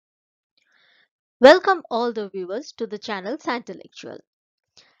Welcome all the viewers to the channel Scientellectual.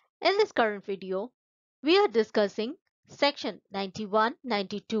 In this current video, we are discussing section 91,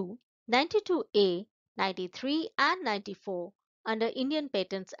 92, 92A, 93 and 94 under Indian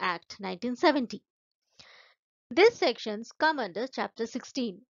Patents Act 1970. These sections come under Chapter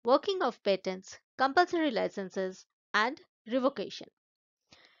 16, Working of Patents, Compulsory Licenses and Revocation.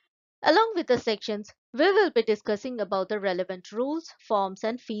 Along with the sections, we will be discussing about the relevant rules, forms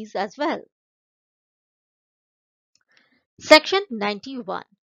and fees as well. Section 91.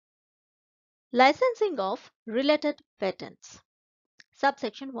 Licensing of related patents.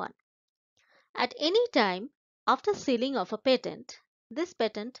 Subsection 1. At any time after sealing of a patent, this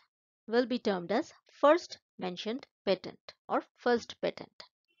patent will be termed as first mentioned patent or first patent.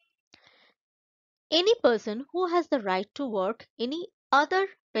 Any person who has the right to work any other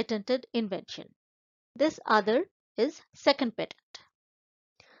patented invention. This other is second patent.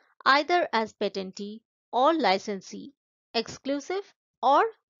 Either as patentee or licensee, exclusive or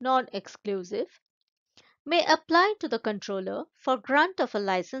non-exclusive, may apply to the controller for grant of a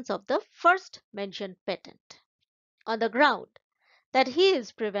license of the first mentioned patent on the ground that he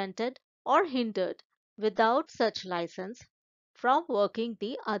is prevented or hindered without such license from working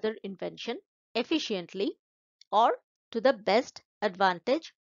the other invention efficiently or to the best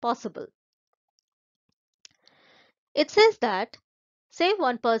advantage possible. It says that, say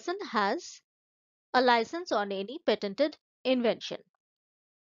one person has a license on any patented invention.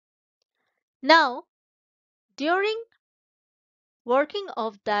 Now, during working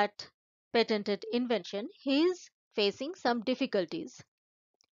of that patented invention, he is facing some difficulties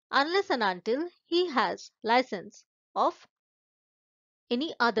unless and until he has license of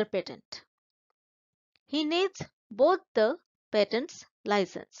any other patent. He needs both the patent's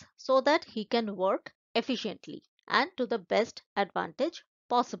license so that he can work efficiently and to the best advantage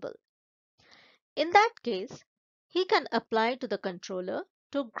possible. In that case, he can apply to the controller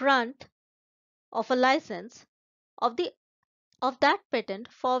to grant of a license of that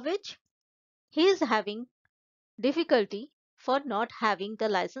patent for which he is having difficulty for not having the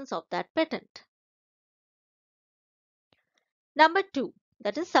license of that patent. Number 2,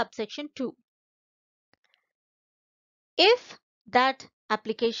 that is subsection 2. If that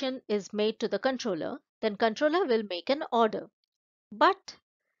application is made to the controller, then controller will make an order. But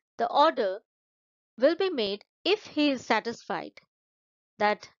the order will be made if he is satisfied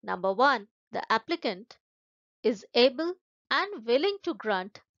that number 1, the applicant is able and willing to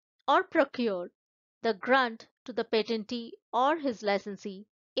grant or procure the grant to the patentee or his licensee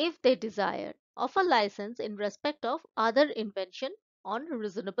if they desire of a license in respect of other invention on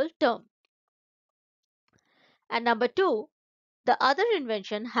reasonable term. And number 2, the other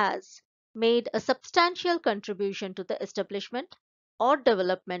invention has made a substantial contribution to the establishment or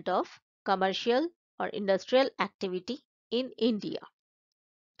development of commercial or industrial activity in India.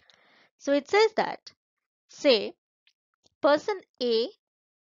 So it says that, say, person A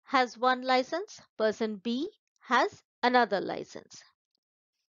has one license, person B has another license.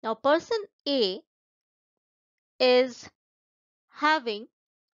 Now, person A is having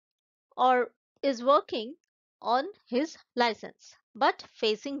or is working on his license but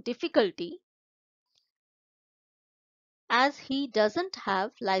facing difficulty as he doesn't have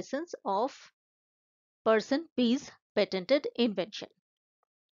license of person B's patented invention.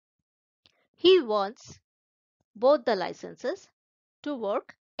 He wants both the licenses to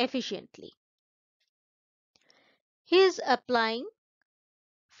work efficiently. He is applying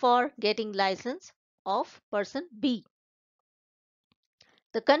for getting license of person B.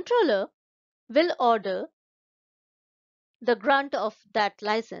 The controller will order the grant of that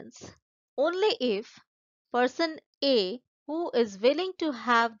license only if person A, who is willing to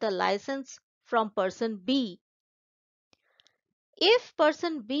have the license from person B, if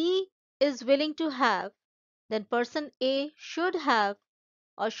person B is willing to have, then person A should have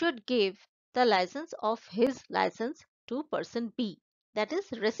or should give the license of his license to person B. That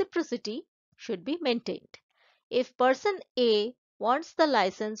is, reciprocity should be maintained. If person A wants the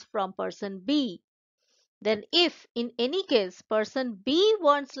license from person B, then if in any case person B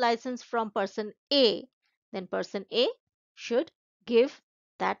wants license from person A, then person A should give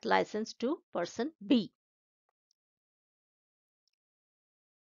that license to person B.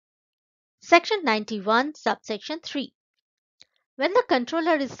 Section 91, subsection 3. When the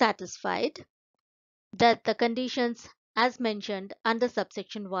controller is satisfied that the conditions as mentioned under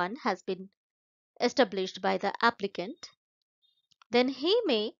subsection 1 has been established by the applicant, then he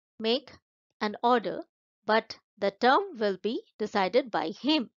may make an order, but the term will be decided by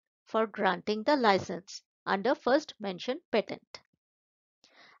him for granting the license under first mentioned patent.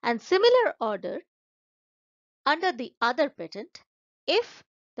 And similar order under the other patent if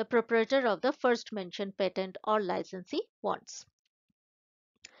the proprietor of the first mentioned patent or licensee wants,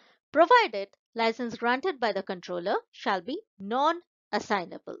 provided license granted by the controller shall be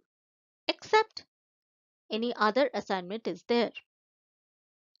non-assignable, except any other assignment is there.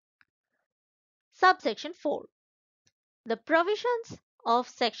 Subsection 4. The provisions of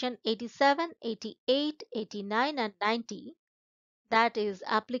section 87, 88, 89 and 90 that is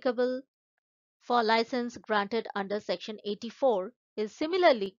applicable for license granted under section 84 is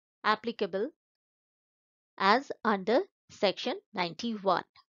similarly applicable as under section 91.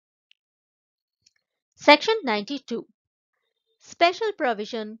 Section 92. Special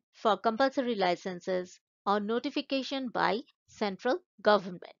provision for compulsory licenses or notification by central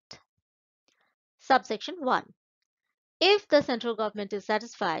government. Subsection 1. If the central government is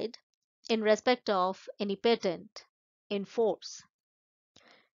satisfied in respect of any patent in force,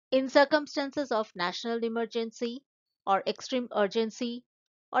 in circumstances of national emergency or extreme urgency,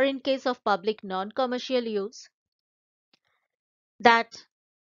 or in case of public non-commercial use, that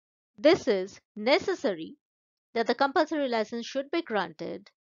this is necessary that the compulsory license should be granted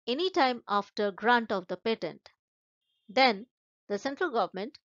any time after grant of the patent, then the central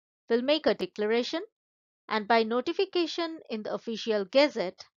government will make a declaration and by notification in the official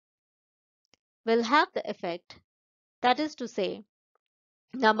gazette will have the effect, that is to say,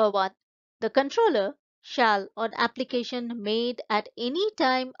 number 1, the controller shall, on application made at any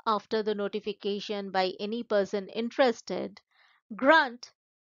time after the notification by any person interested, grant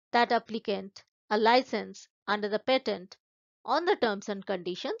that applicant a license under the patent on the terms and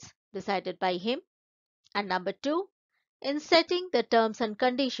conditions decided by him. And number 2, in setting the terms and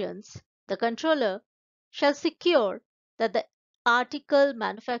conditions, the controller shall secure that the article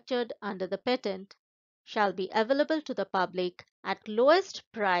manufactured under the patent shall be available to the public at lowest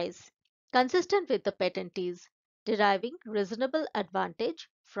price consistent with the patentee's deriving reasonable advantage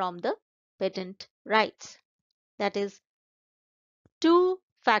from the patent rights. That is, two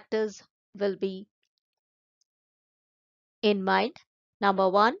factors will be in mind. Number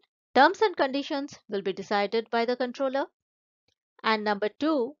 1, terms and conditions will be decided by the controller. And number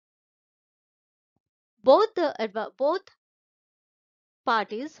 2, both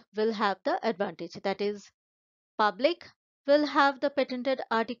parties will have the advantage. That is, public will have the patented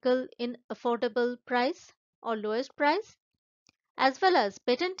article in affordable price or lowest price, as well as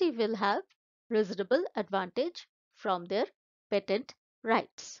patentee will have reasonable advantage from their patent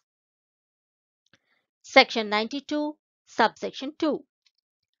rights. Section 92, subsection 2.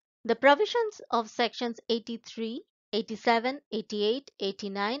 The provisions of sections 83, 87, 88,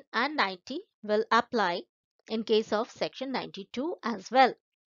 89 and 90 will apply in case of section 92 as well.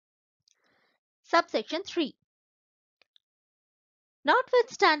 Subsection 3.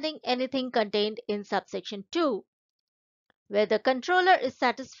 Notwithstanding anything contained in subsection 2, where the controller is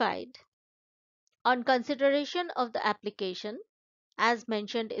satisfied on consideration of the application as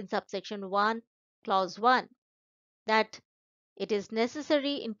mentioned in subsection 1, clause 1, that it is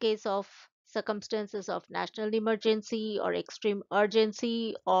necessary in case of circumstances of national emergency or extreme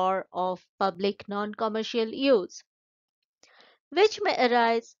urgency or of public non-commercial use, which may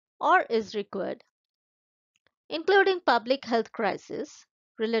arise or is required, including public health crisis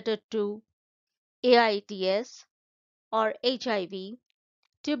related to AIDS or HIV,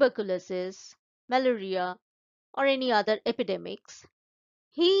 tuberculosis, malaria, or any other epidemics,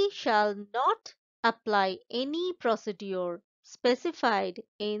 he shall not apply any procedure specified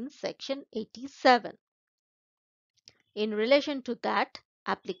in section 87 in relation to that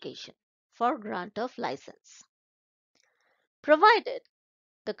application for grant of license, provided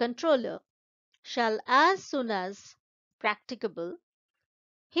the controller shall, as soon as practicable,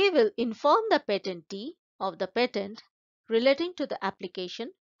 he will inform the patentee of the patent relating to the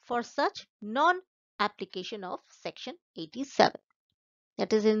application for such non-application of section 87.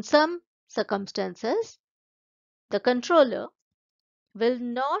 That is, in some circumstances, the controller will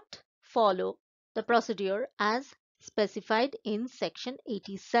not follow the procedure as specified in section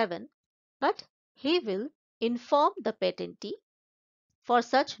 87, but he will inform the patentee for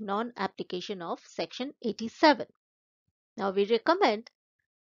such non-application of section 87. Now we recommend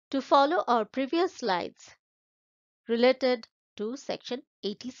to follow our previous slides related to section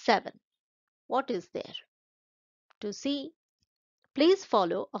 87. What is there? To see, please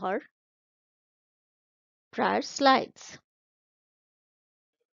follow our prior slides.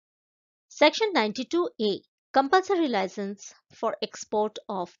 Section 92A, Compulsory License for Export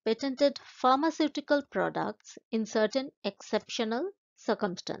of Patented Pharmaceutical Products in Certain Exceptional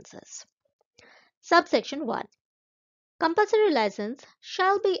Circumstances. Subsection 1. Compulsory license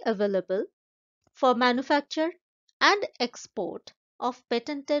shall be available for manufacture and export of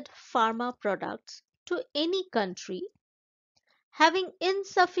patented pharma products to any country having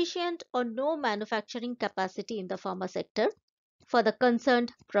insufficient or no manufacturing capacity in the pharma sector for the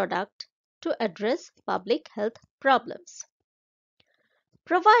concerned product to address public health problems,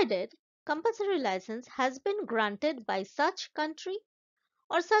 provided compulsory license has been granted by such country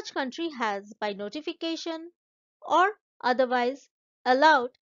or such country has by notification or otherwise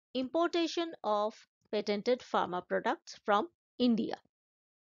allowed importation of patented pharma products from India.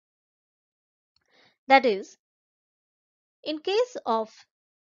 That is, in case of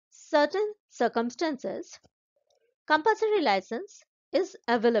certain circumstances, compulsory license is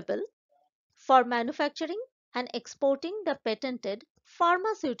available for manufacturing and exporting the patented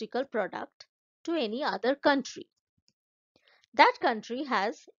pharmaceutical product to any other country. That country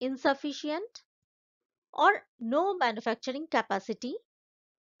has insufficient or no manufacturing capacity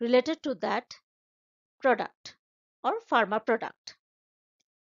related to that product or pharma product,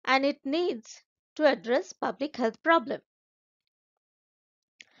 and it needs to address public health problem.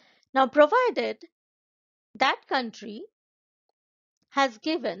 Now, provided that country has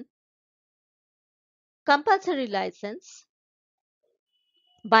given compulsory license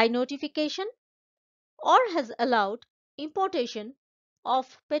by notification or has allowed importation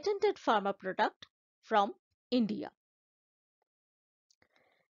of patented pharma product from India.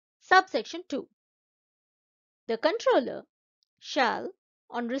 Subsection 2. The controller shall,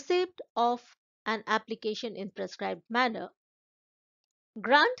 on receipt of an application in prescribed manner,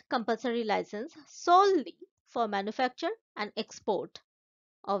 grant compulsory license solely for manufacture and export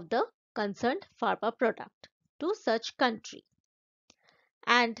of the concerned pharma product to such country,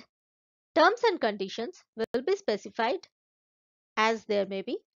 and terms and conditions will be specified as there may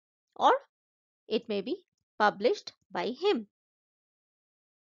be, or it may be published by him.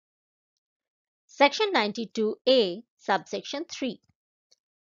 Section 92A, subsection 3.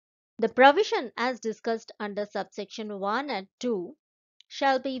 The provision as discussed under subsection 1 and 2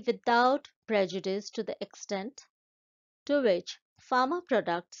 shall be without prejudice to the extent to which pharma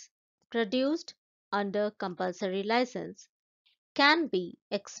products produced under compulsory license can be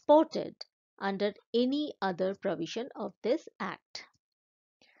exported under any other provision of this Act.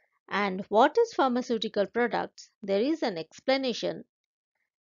 And what is pharmaceutical products? There is an explanation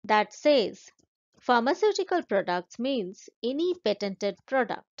that says pharmaceutical products means any patented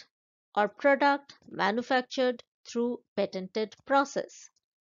product or product manufactured through patented process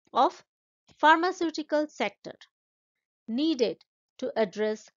of pharmaceutical sector needed to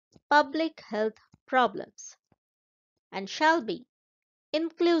address public health problems and shall be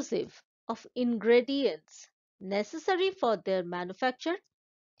inclusive of ingredients necessary for their manufacture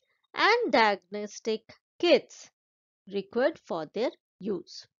and diagnostic kits required for their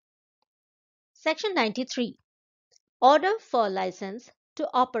use. Section 93. Order for license to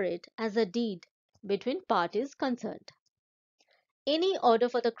operate as a deed between parties concerned. Any order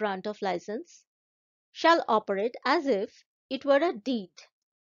for the grant of license shall operate as if it were a deed,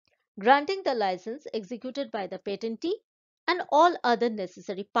 granting the license executed by the patentee and all other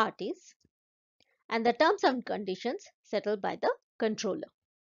necessary parties, and the terms and conditions settled by the controller.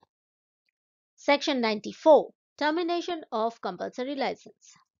 Section 94. Termination of compulsory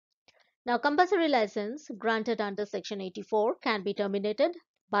license. Now, compulsory license granted under Section 84 can be terminated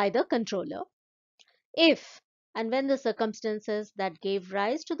by the controller if and when the circumstances that gave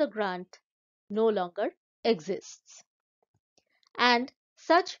rise to the grant no longer exists, and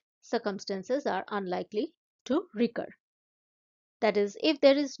such circumstances are unlikely to recur. That is, if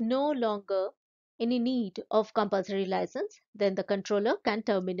there is no longer any need of compulsory license, then the controller can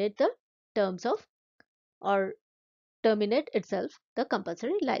terminate the terms of or terminate itself the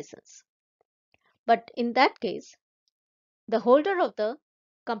compulsory license. But in that case, the holder of the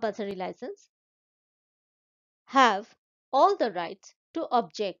compulsory license have all the rights to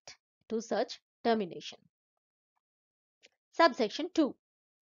object to such termination. Subsection 2.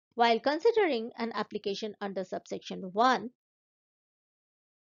 While considering an application under subsection 1,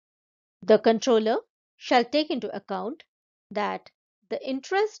 the controller shall take into account that the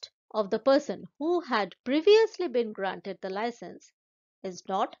interest of the person who had previously been granted the license is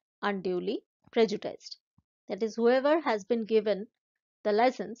not unduly prejudiced. That is, whoever has been given the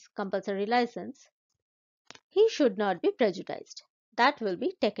license, compulsory license, he should not be prejudiced. That will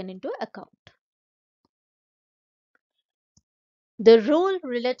be taken into account. The rule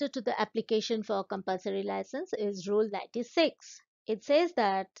related to the application for compulsory license is Rule 96. It says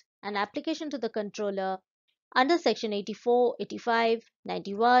that an application to the controller under Section 84, 85,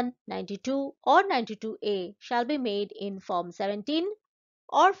 91, 92 or 92A shall be made in Form 17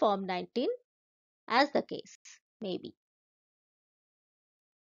 or Form 19 as the case may be.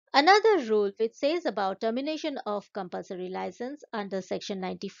 Another rule which says about termination of compulsory license under Section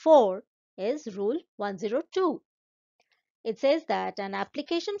 94 is Rule 102. It says that an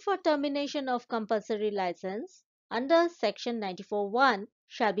application for termination of compulsory license under Section 94(1)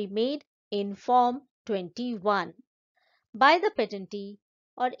 shall be made in Form 21 by the patentee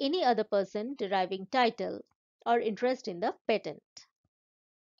or any other person deriving title or interest in the patent,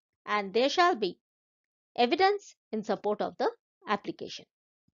 and there shall be evidence in support of the application.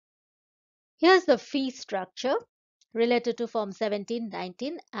 Here's the fee structure related to Form 17,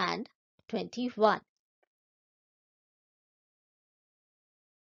 19, and 21.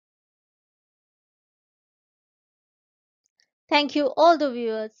 Thank you all the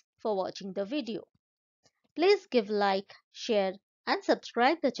viewers for watching the video. Please give like, share, and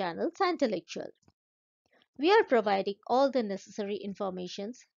subscribe the channel Scientellectual. We are providing all the necessary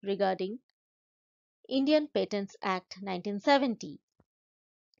informations regarding Indian Patents Act 1970,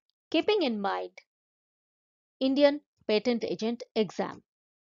 keeping in mind Indian Patent Agent exam.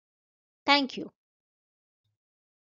 Thank you.